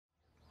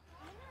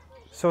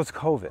So it's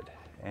COVID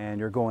and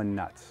you're going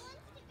nuts.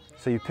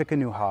 So you pick a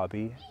new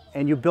hobby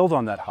and you build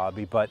on that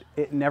hobby, but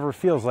it never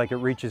feels like it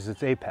reaches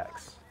its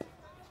apex.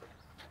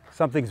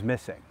 Something's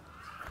missing.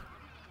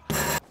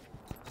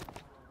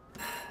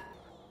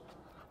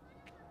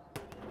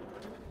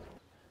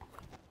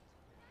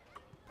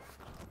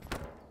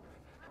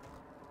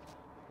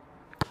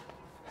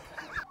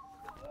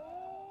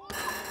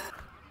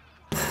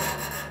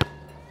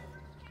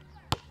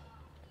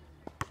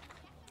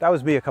 That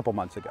was me a couple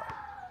months ago.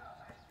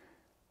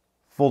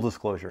 Full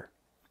disclosure,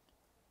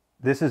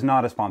 this is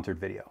not a sponsored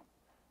video.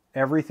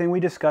 Everything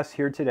we discuss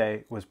here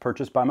today was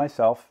purchased by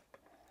myself,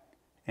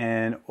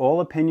 and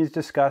all opinions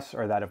discussed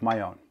are that of my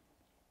own.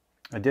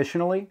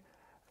 Additionally,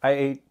 I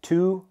ate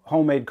 2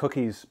 homemade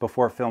cookies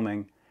before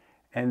filming,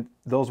 and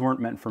those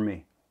weren't meant for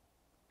me.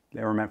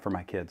 They were meant for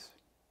my kids.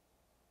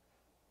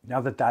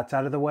 Now that that's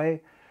out of the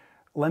way,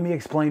 let me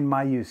explain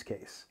my use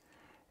case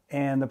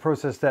and the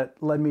process that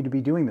led me to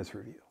be doing this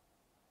review.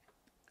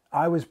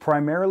 I was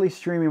primarily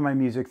streaming my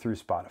music through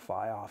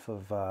Spotify off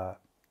of a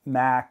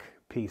Mac,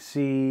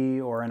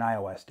 PC, or an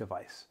iOS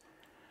device.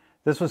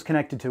 This was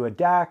connected to a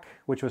DAC,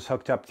 which was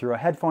hooked up through a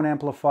headphone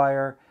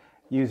amplifier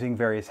using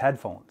various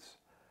headphones.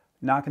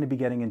 Not going to be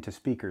getting into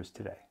speakers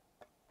today.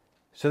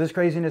 So this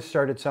craziness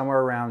started somewhere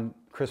around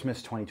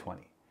Christmas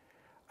 2020.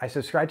 I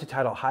subscribed to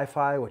Tidal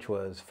Hi-Fi, which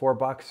was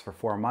 $4 for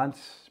 4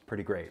 months.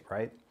 Pretty great,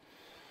 right?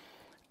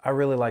 I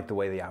really liked the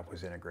way the app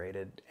was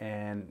integrated,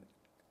 and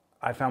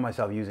I found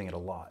myself using it a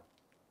lot.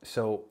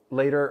 So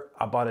later,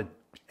 I bought a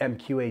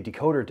MQA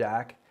decoder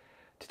DAC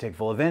to take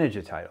full advantage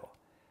of Tidal.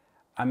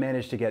 I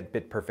managed to get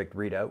bit perfect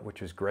readout,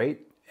 which was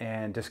great,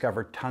 and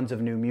discovered tons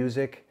of new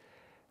music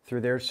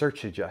through their search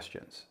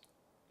suggestions.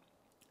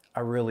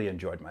 I really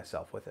enjoyed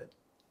myself with it.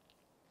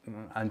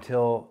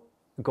 Until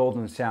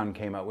Golden Sound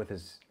came out with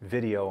his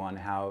video on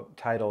how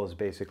Tidal is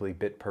basically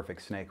bit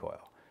perfect snake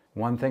oil.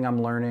 One thing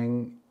I'm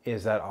learning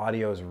is that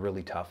audio is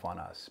really tough on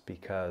us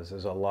because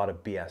there's a lot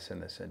of BS in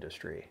this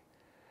industry.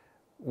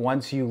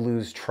 Once you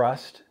lose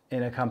trust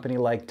in a company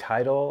like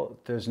Tidal,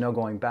 there's no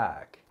going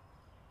back.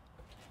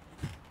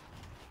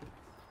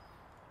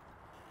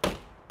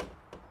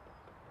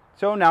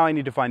 So now I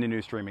need to find a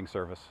new streaming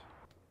service,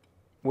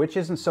 which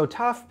isn't so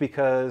tough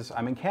because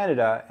I'm in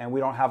Canada and we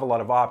don't have a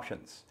lot of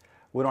options.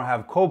 We don't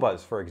have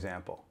Qobuz, for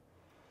example.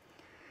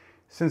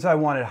 Since I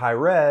wanted high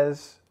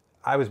res,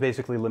 I was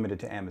basically limited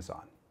to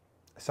Amazon.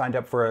 I signed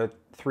up for a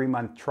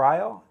 3-month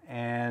trial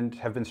and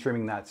have been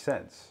streaming that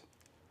since.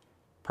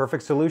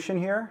 Perfect solution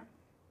here?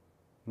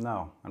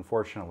 No,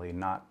 unfortunately,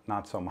 not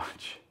so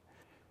much.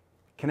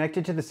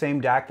 Connected to the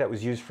same DAC that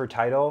was used for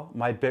Tidal,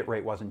 my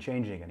bitrate wasn't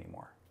changing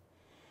anymore.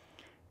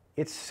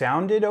 It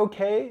sounded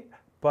okay,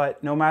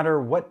 but no matter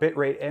what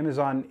bitrate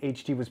Amazon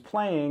HD was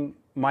playing,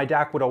 my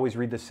DAC would always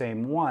read the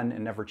same one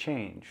and never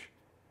change.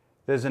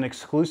 There's an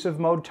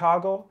exclusive mode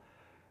toggle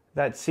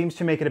that seems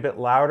to make it a bit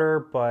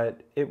louder,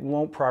 but it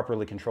won't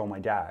properly control my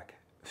DAC.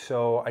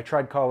 So I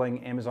tried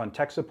calling Amazon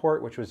tech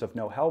support, which was of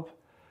no help.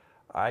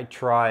 I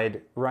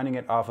tried running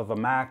it off of a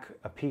Mac,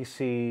 a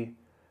PC,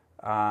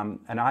 an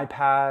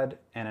iPad,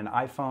 and an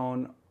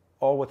iPhone,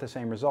 all with the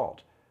same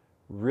result.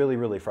 Really,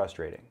 really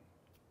frustrating.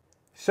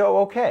 So,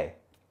 okay.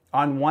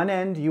 On one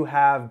end, you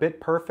have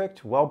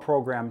bit-perfect,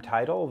 well-programmed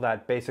Tidal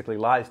that basically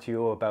lies to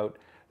you about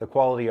the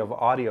quality of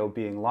audio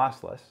being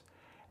lossless.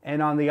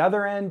 And on the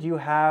other end, you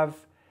have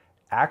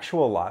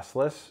actual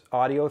lossless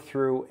audio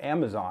through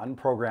Amazon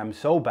programmed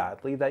so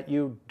badly that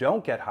you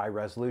don't get high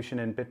resolution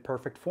in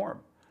bit-perfect form.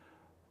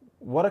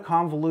 What a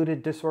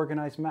convoluted,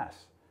 disorganized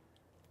mess.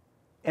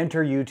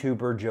 Enter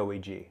YouTuber Joey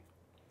G.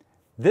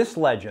 This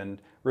legend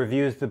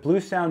reviews the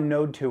Bluesound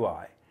Node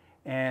 2i,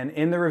 and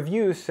in the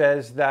review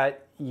says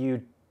that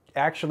you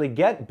actually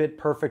get bit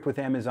perfect with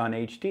Amazon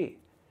HD.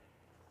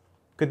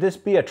 Could this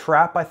be a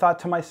trap, I thought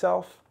to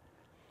myself?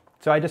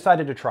 So I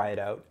decided to try it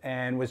out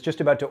and was just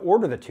about to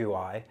order the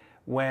 2i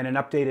when an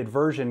updated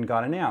version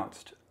got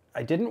announced.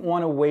 I didn't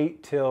want to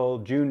wait till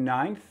June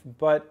 9th,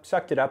 but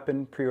sucked it up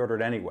and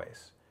pre-ordered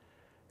anyways.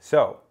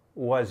 So,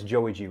 was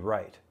Joey G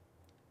right?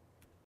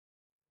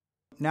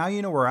 Now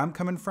you know where I'm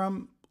coming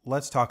from,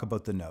 let's talk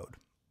about the Node.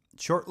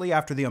 Shortly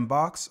after the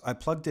unbox, I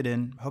plugged it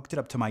in, hooked it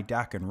up to my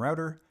DAC and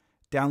router,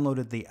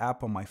 downloaded the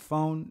app on my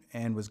phone,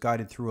 and was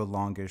guided through a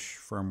longish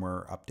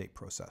firmware update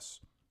process.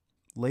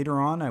 Later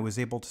on, I was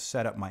able to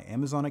set up my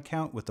Amazon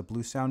account with the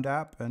Bluesound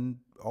app, and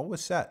all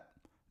was set.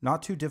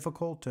 Not too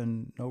difficult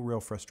and no real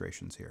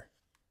frustrations here.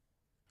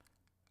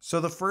 So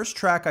the first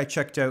track I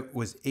checked out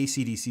was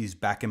AC/DC's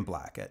Back in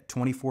Black at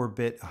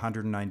 24-bit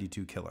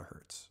 192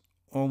 kilohertz.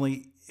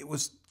 Only it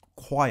was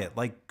quiet,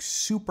 like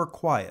super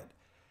quiet.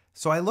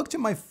 So I looked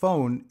at my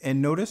phone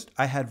and noticed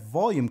I had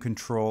volume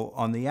control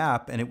on the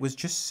app and it was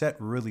just set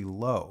really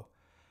low.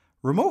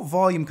 Remote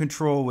volume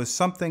control was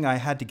something I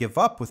had to give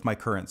up with my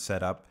current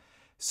setup,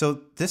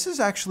 so this is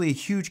actually a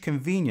huge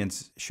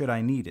convenience should I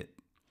need it.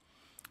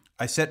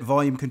 I set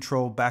volume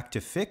control back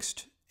to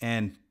fixed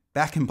and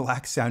Back in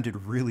Black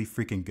sounded really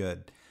freaking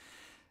good.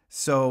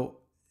 So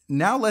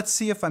now let's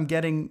see if I'm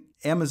getting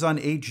Amazon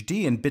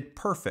HD in bit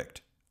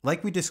perfect.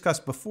 Like we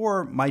discussed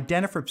before, my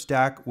Denifrips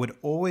DAC would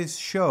always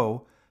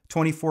show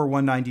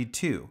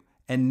 24,192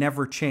 and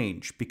never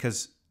change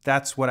because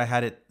that's what I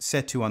had it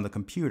set to on the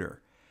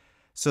computer.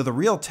 So the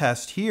real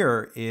test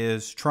here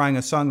is trying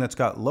a song that's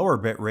got lower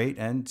bitrate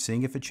and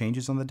seeing if it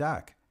changes on the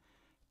DAC.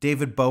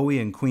 David Bowie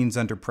and Queen's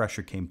Under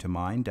Pressure came to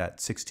mind at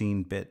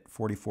 16-bit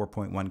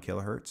 44.1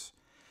 kilohertz.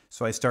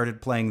 So I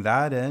started playing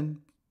that and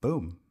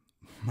boom,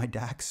 my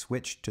DAC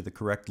switched to the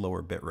correct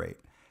lower bitrate.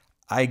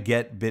 I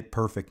get bit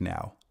perfect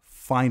now,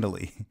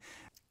 finally.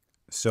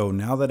 So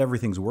now that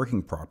everything's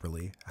working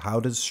properly, how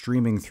does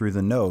streaming through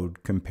the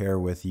Node compare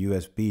with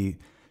USB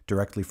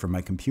directly from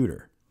my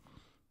computer?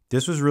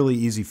 This was really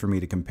easy for me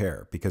to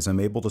compare because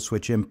I'm able to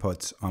switch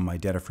inputs on my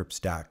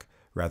Denifrips DAC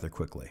rather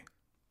quickly.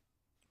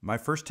 My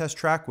first test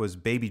track was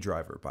Baby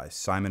Driver by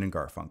Simon and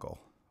Garfunkel.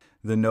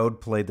 The Node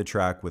played the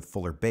track with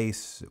fuller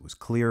bass, it was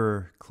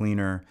clearer,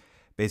 cleaner,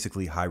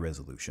 basically high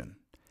resolution.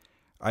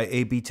 I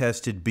A/B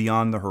tested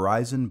Beyond the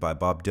Horizon by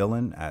Bob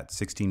Dylan at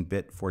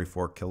 16-bit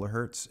 44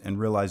 kilohertz and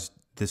realized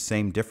the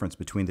same difference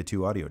between the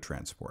two audio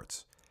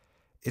transports.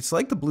 It's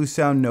like the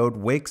Bluesound Node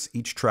wakes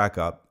each track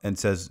up and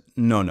says,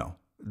 no,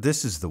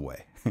 this is the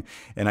way,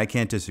 and I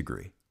can't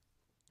disagree.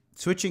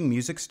 Switching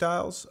music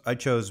styles, I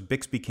chose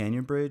Bixby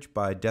Canyon Bridge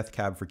by Death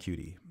Cab for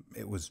Cutie.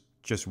 It was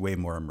just way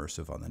more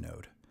immersive on the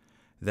Node.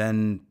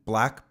 Then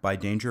Black by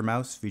Danger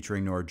Mouse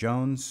featuring Norah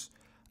Jones.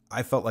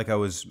 I felt like I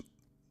was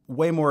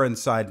way more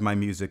inside my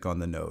music on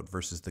the Node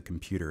versus the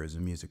computer as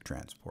a music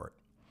transport.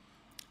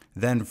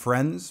 Then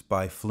Friends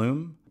by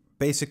Flume.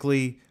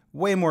 Basically,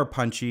 way more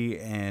punchy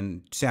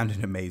and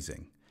sounded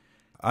amazing.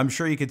 I'm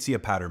sure you could see a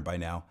pattern by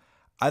now.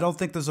 I don't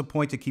think there's a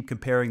point to keep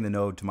comparing the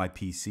Node to my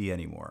PC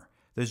anymore.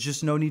 There's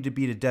just no need to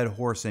beat a dead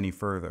horse any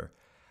further.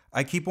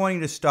 I keep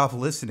wanting to stop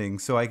listening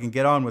so I can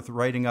get on with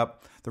writing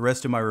up the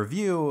rest of my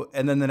review,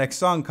 and then the next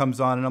song comes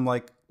on and I'm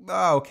like,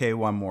 oh, okay,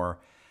 one more.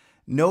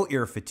 No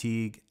ear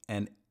fatigue,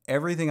 and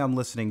everything I'm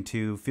listening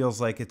to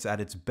feels like it's at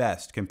its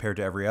best compared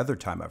to every other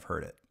time I've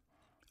heard it.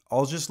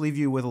 I'll just leave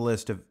you with a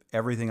list of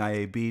everything I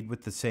A/B'd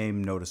with the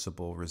same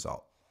noticeable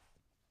result.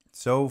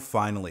 So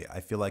finally, I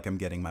feel like I'm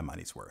getting my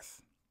money's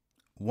worth.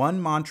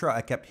 One mantra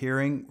I kept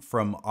hearing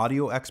from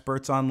audio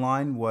experts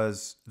online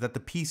was that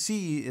the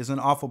PC is an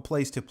awful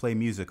place to play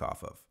music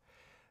off of.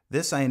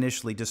 This I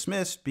initially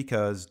dismissed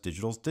because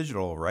digital's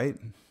digital, right?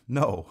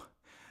 No,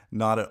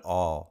 not at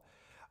all.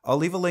 I'll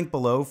leave a link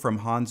below from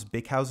Hans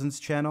Beekhuyzen's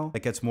channel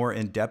that gets more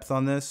in depth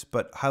on this,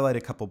 but highlight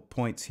a couple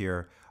points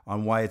here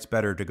on why it's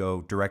better to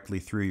go directly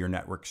through your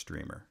network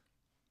streamer.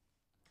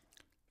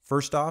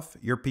 First off,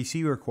 your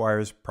PC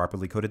requires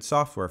properly coded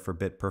software for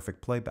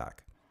bit-perfect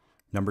playback.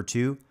 Number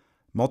two,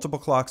 multiple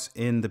clocks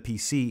in the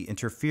PC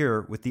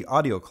interfere with the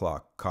audio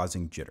clock,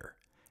 causing jitter.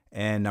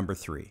 And number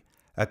three,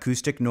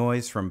 acoustic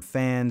noise from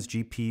fans,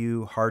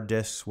 GPU, hard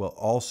disks will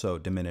also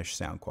diminish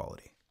sound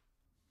quality.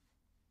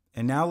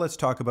 And now let's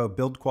talk about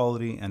build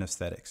quality and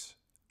aesthetics.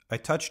 I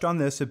touched on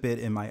this a bit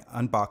in my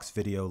unbox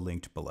video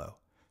linked below.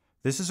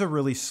 This is a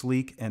really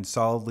sleek and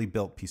solidly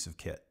built piece of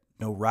kit.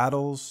 No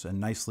rattles and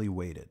nicely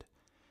weighted.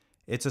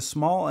 It's a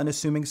small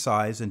unassuming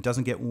size and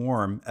doesn't get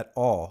warm at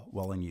all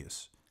while in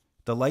use.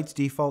 The lights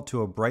default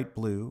to a bright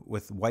blue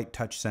with white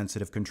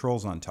touch-sensitive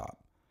controls on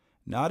top.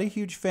 Not a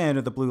huge fan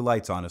of the blue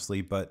lights,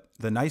 honestly, but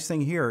the nice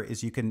thing here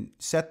is you can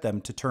set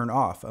them to turn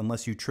off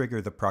unless you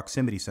trigger the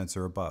proximity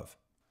sensor above.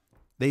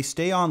 They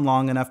stay on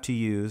long enough to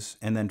use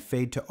and then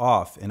fade to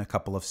off in a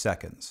couple of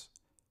seconds.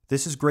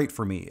 This is great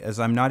for me, as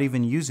I'm not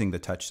even using the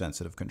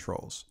touch-sensitive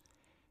controls.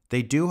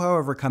 They do,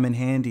 however, come in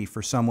handy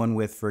for someone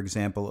with, for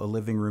example, a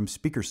living room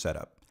speaker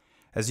setup,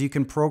 as you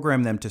can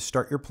program them to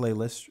start your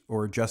playlist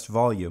or adjust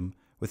volume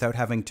without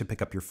having to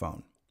pick up your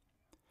phone.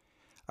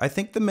 I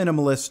think the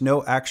minimalist,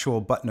 no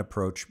actual button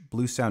approach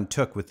Bluesound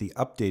took with the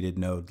updated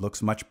Node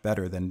looks much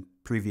better than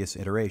previous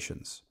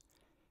iterations.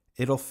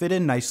 It'll fit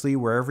in nicely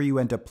wherever you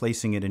end up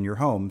placing it in your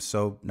home,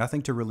 so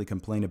nothing to really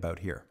complain about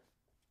here.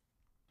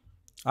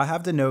 I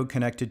have the Node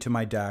connected to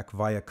my DAC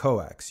via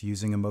coax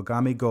using a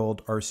Mogami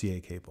Gold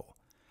RCA cable.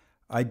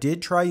 I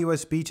did try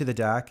USB to the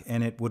DAC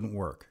and it wouldn't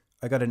work.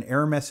 I got an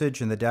error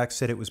message and the DAC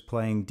said it was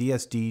playing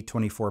DSD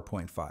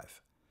 24.5.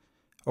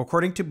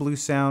 According to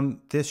Bluesound,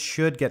 this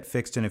should get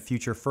fixed in a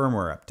future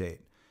firmware update.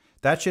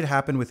 That should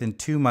happen within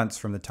 2 months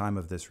from the time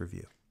of this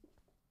review.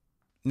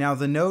 Now,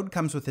 the Node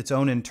comes with its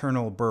own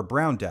internal Burr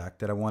Brown DAC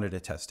that I wanted to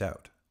test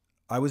out.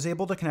 I was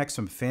able to connect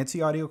some fancy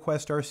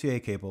AudioQuest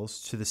RCA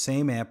cables to the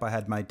same amp I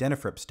had my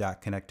Denifrips DAC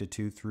connected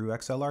to through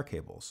XLR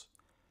cables.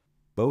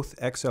 Both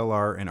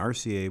XLR and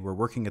RCA were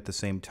working at the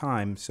same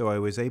time, so I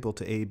was able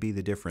to A/B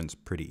the difference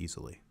pretty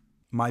easily.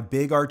 My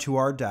big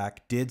R2R DAC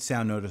did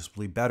sound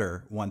noticeably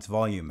better once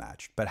volume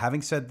matched, but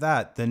having said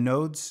that, the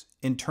Node's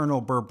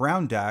internal Burr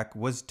Brown DAC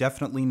was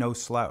definitely no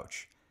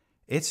slouch.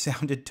 It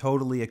sounded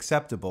totally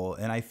acceptable,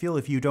 and I feel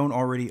if you don't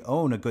already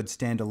own a good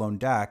standalone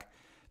DAC,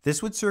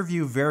 this would serve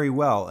you very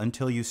well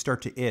until you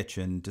start to itch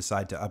and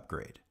decide to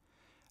upgrade.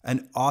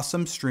 An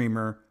awesome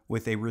streamer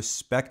with a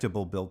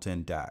respectable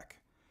built-in DAC.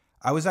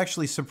 I was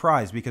actually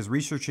surprised because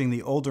researching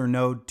the older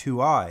Node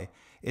 2i,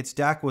 its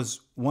DAC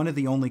was one of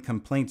the only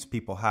complaints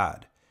people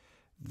had.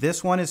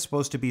 This one is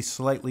supposed to be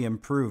slightly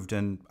improved,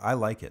 and I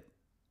like it.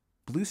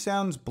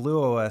 Bluesound's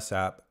BlueOS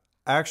app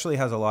actually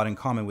has a lot in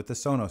common with the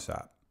Sonos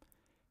app.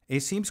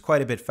 It seems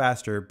quite a bit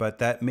faster, but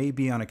that may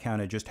be on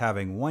account of just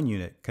having one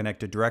unit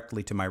connected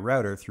directly to my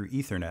router through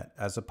Ethernet,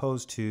 as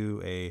opposed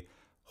to a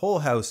whole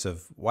house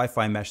of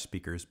Wi-Fi mesh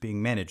speakers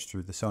being managed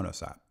through the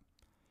Sonos app.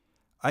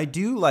 I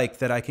do like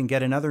that I can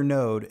get another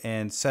node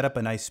and set up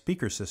a nice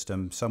speaker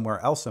system somewhere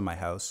else in my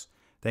house,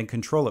 then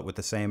control it with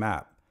the same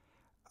app.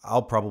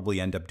 I'll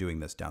probably end up doing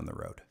this down the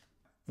road.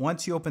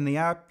 Once you open the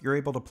app, you're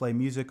able to play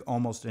music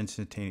almost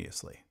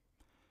instantaneously.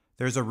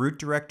 There's a root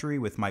directory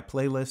with my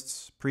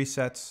playlists,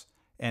 presets,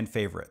 and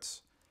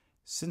favorites.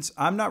 Since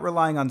I'm not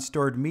relying on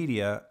stored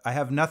media, I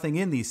have nothing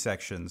in these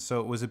sections, so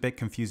it was a bit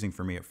confusing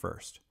for me at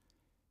first.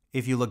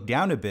 If you look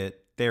down a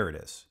bit, there it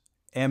is,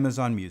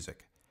 Amazon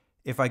Music.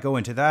 If I go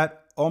into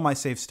that, all my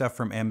saved stuff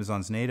from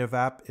Amazon's native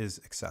app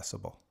is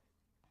accessible.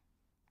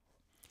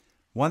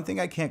 One thing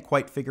I can't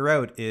quite figure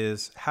out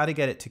is how to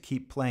get it to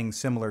keep playing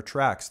similar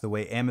tracks the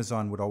way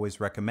Amazon would always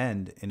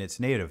recommend in its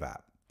native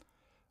app.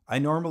 I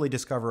normally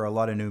discover a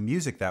lot of new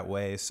music that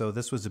way, so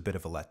this was a bit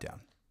of a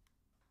letdown.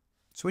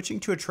 Switching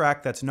to a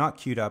track that's not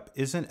queued up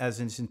isn't as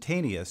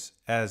instantaneous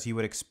as you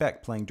would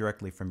expect playing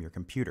directly from your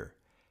computer.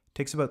 It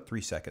takes about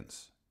 3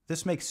 seconds.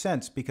 This makes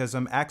sense because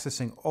I'm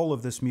accessing all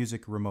of this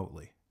music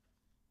remotely.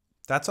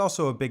 That's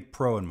also a big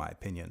pro in my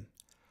opinion.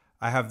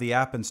 I have the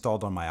app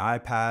installed on my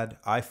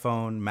iPad,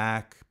 iPhone,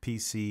 Mac,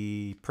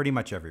 PC, pretty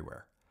much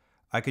everywhere.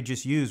 I could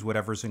just use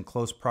whatever's in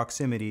close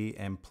proximity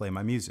and play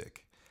my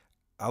music.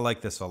 I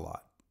like this a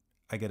lot.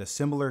 I get a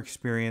similar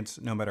experience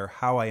no matter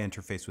how I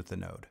interface with the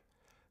node.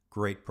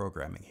 Great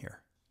programming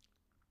here.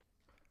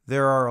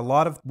 There are a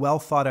lot of well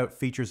thought out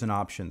features and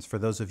options for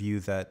those of you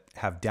that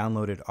have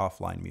downloaded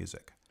offline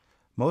music.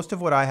 Most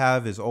of what I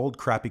have is old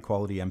crappy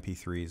quality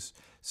MP3s,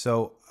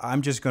 so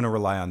I'm just going to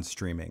rely on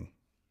streaming.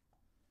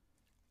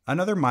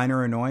 Another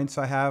minor annoyance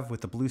I have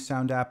with the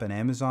Bluesound app and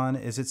Amazon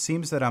is it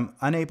seems that I'm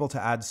unable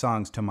to add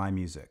songs to my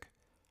music.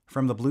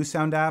 From the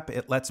Bluesound app,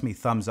 it lets me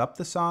thumbs up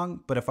the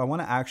song, but if I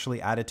want to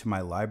actually add it to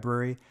my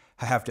library,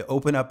 I have to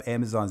open up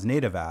Amazon's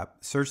native app,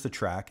 search the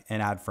track,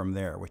 and add from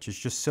there, which is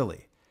just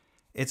silly.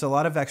 It's a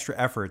lot of extra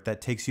effort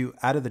that takes you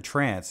out of the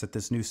trance that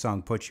this new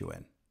song puts you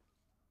in.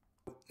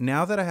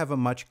 Now that I have a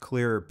much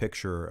clearer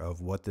picture of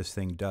what this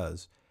thing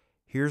does,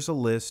 here's a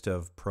list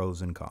of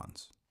pros and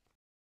cons.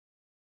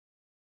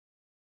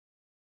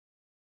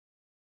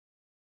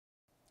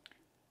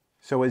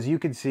 So as you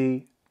can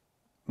see,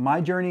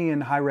 my journey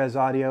in high-res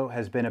audio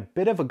has been a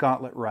bit of a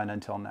gauntlet run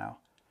until now.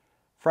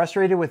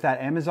 Frustrated with that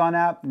Amazon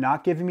app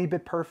not giving me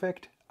bit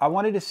perfect, I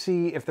wanted to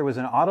see if there was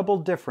an audible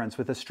difference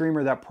with a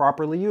streamer that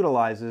properly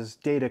utilizes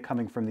data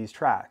coming from these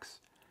tracks.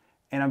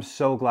 And I'm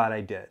so glad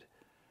I did.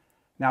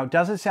 Now,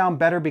 does it sound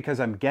better because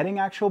I'm getting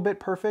actual bit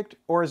perfect,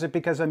 or is it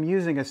because I'm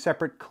using a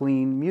separate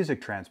clean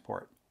music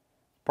transport?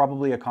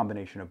 Probably a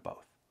combination of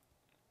both.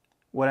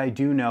 What I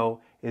do know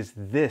is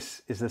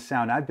this is the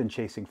sound I've been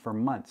chasing for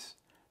months.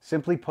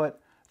 Simply put,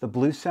 the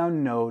Bluesound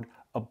Node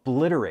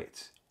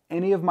obliterates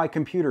any of my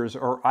computers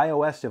or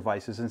iOS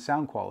devices in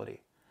sound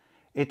quality.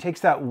 It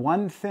takes that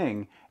one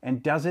thing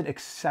and does it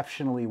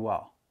exceptionally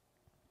well.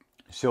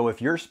 So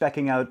if you're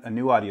speccing out a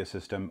new audio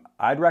system,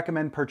 I'd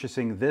recommend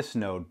purchasing this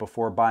node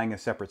before buying a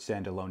separate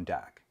standalone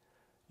DAC.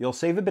 You'll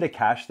save a bit of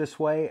cash this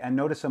way and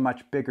notice a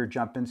much bigger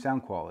jump in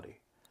sound quality.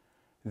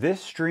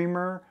 This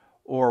streamer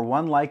or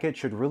one like it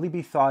should really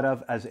be thought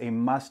of as a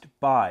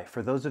must-buy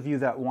for those of you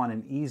that want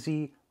an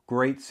easy,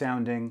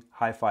 great-sounding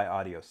hi-fi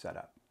audio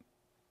setup.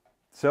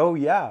 So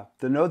yeah,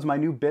 the Node's my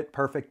new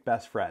bit-perfect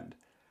best friend.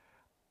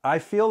 I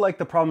feel like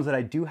the problems that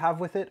I do have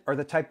with it are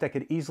the type that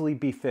could easily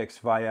be fixed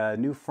via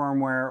new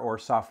firmware or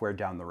software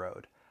down the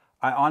road.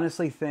 I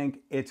honestly think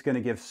it's going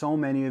to give so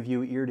many of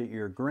you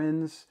ear-to-ear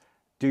grins.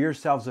 Do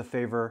yourselves a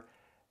favor,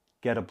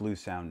 get a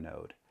Bluesound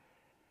Node.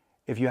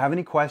 If you have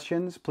any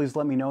questions, please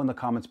let me know in the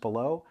comments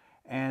below.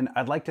 And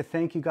I'd like to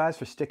thank you guys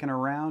for sticking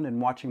around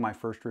and watching my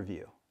first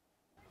review.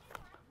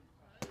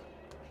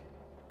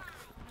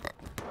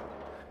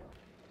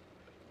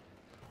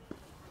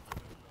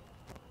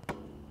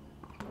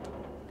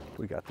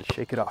 We got this.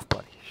 Shake it off,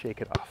 buddy.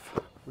 Shake it off.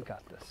 We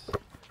got this.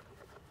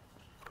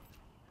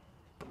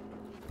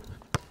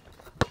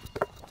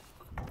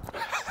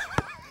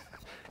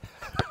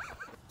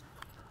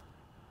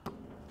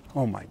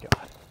 Oh my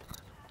God.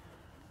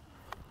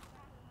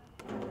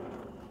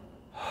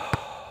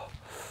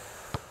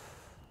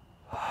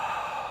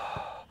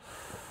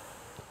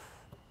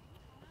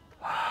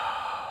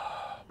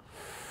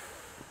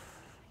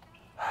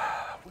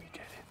 We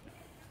did it.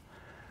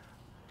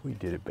 We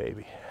did it,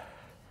 baby.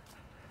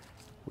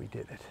 We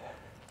did it.